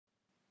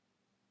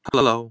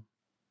Hello.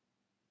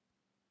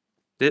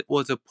 It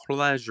was a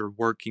pleasure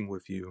working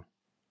with you.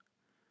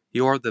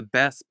 You are the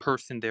best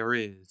person there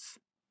is.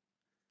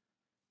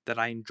 That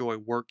I enjoy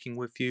working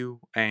with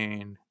you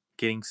and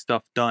getting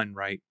stuff done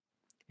right,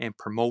 and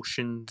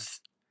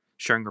promotions,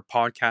 sharing your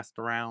podcast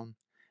around,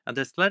 and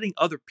just letting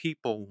other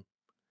people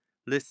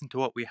listen to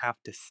what we have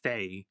to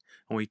say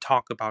when we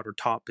talk about our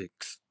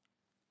topics.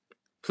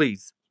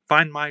 Please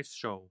find my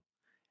show.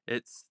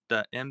 It's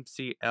the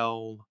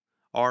MCLRAPPER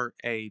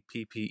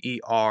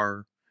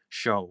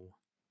show.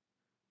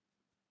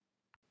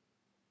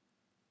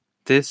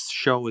 This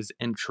show is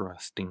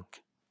interesting.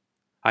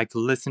 I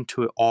could listen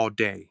to it all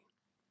day.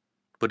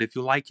 But if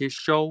you like his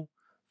show,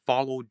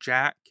 follow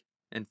Jack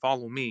and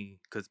follow me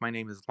because my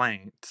name is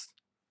Lance.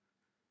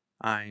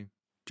 I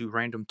do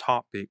random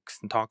topics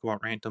and talk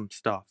about random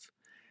stuff.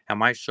 And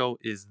my show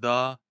is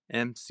the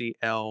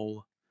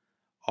MCLRAPPER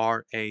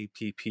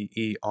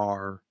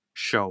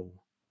show.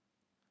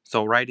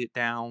 So write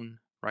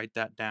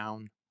that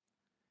down,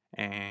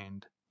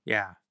 and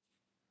yeah,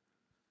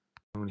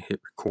 I'm gonna hit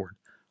record.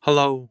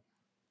 Hello,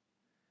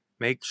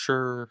 make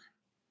sure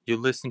you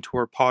listen to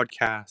our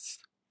podcast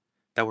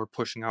that we're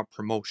pushing out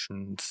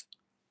promotions.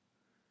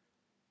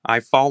 I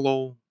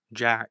follow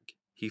Jack,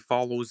 he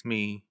follows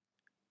me,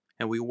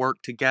 and we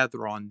work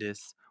together on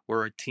this.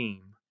 We're a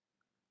team.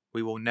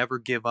 We will never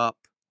give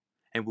up,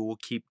 and we will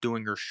keep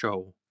doing our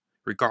show,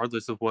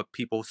 regardless of what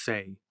people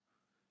say.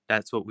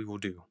 That's what we will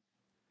do.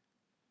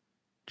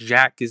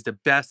 Jack is the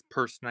best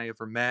person I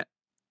ever met,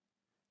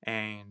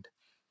 and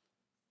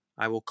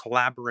I will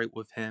collaborate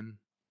with him,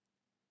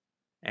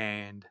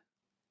 and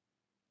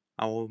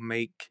I will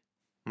make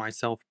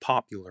myself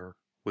popular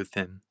with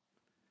him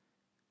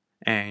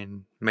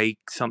and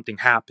make something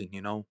happen,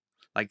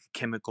 like a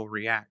chemical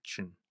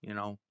reaction.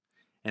 And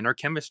our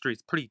chemistry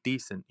is pretty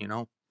decent.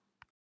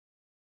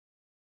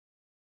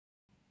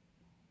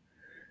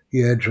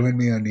 Yeah, join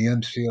me on the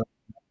MCL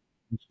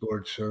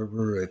Discord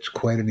server. It's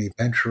quite an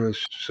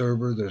adventurous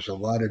server. There's a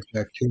lot of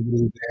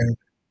activity there.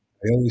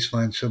 I always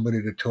find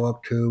somebody to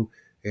talk to,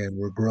 and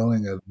we're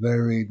growing a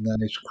very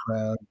nice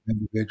crowd of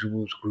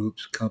individuals,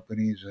 groups,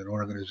 companies, and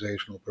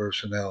organizational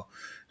personnel.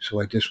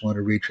 So I just want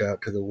to reach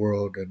out to the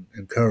world and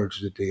encourage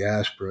the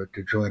diaspora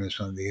to join us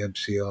on the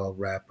MCL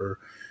Rapper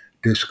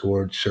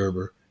Discord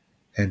server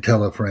and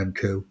tell a friend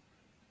too.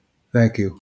 Thank you.